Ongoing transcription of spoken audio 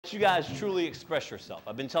let you guys truly express yourself.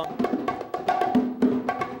 I've been telling.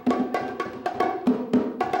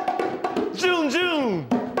 June, June.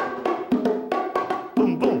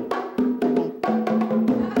 Boom, boom.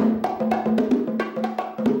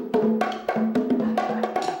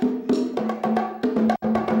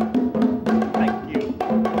 Thank you.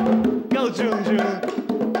 Go, June, June.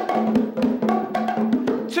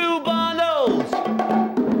 Two bonos.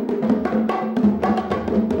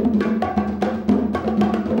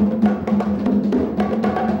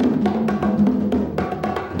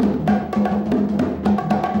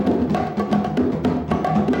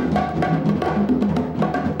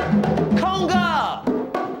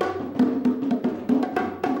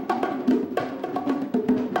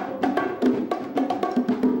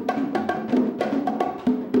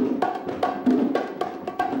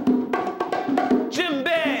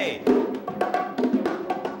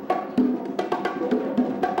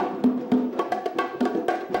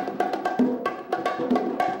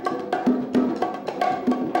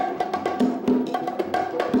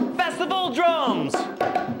 Drums,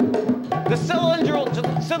 the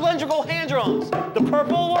cylindrical hand drums, the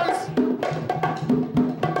purple ones.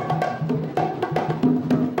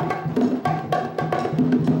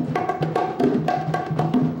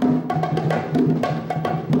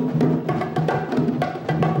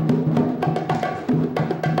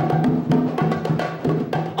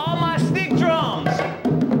 All my stick drums,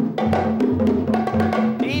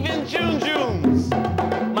 even June Junes,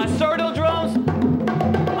 my Serto drums,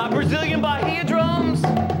 my Brazilian Bahia drums,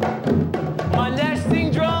 my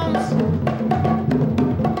nesting drums.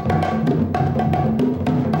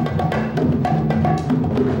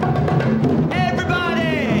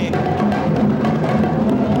 Everybody!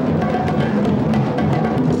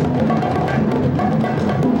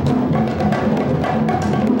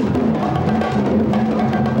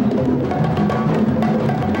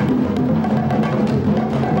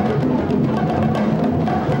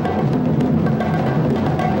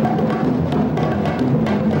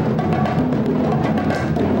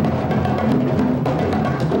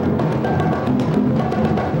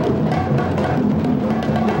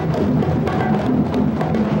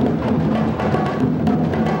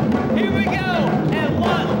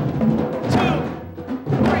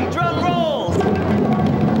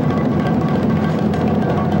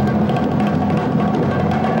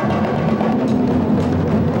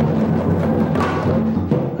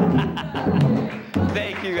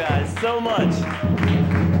 Thank you guys so much.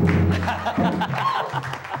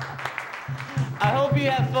 I hope you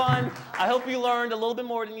had fun. I hope you learned a little bit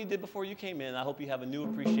more than you did before you came in. I hope you have a new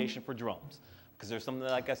appreciation for drums, because there's something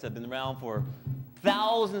that, like I said, been around for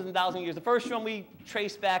thousands and thousands of years. The first drum we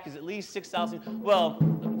trace back is at least 6,000, well,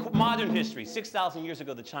 modern history, 6,000 years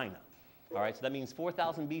ago to China. All right, so that means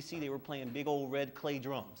 4,000 BC, they were playing big old red clay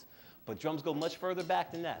drums. But drums go much further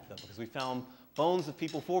back than that, though, because we found bones of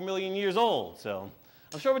people 4 million years old. So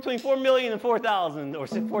I'm sure between 4 million and 4,000, or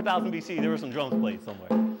 4,000 BC, there were some drums played somewhere.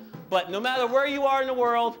 But no matter where you are in the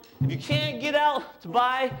world, if you can't get out to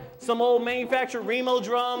buy some old manufactured Remo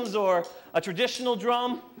drums or a traditional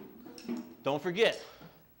drum, don't forget,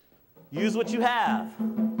 use what you have.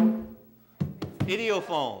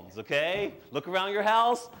 Idiophones, okay? Look around your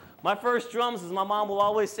house. My first drums, as my mom will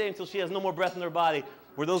always say until she has no more breath in her body,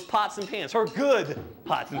 were those pots and pans, her good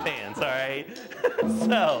pots and pans, all right?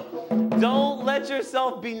 So don't let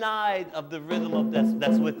yourself be denied of the rhythm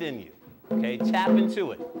that's within you, okay? Tap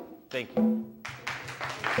into it. Thank you.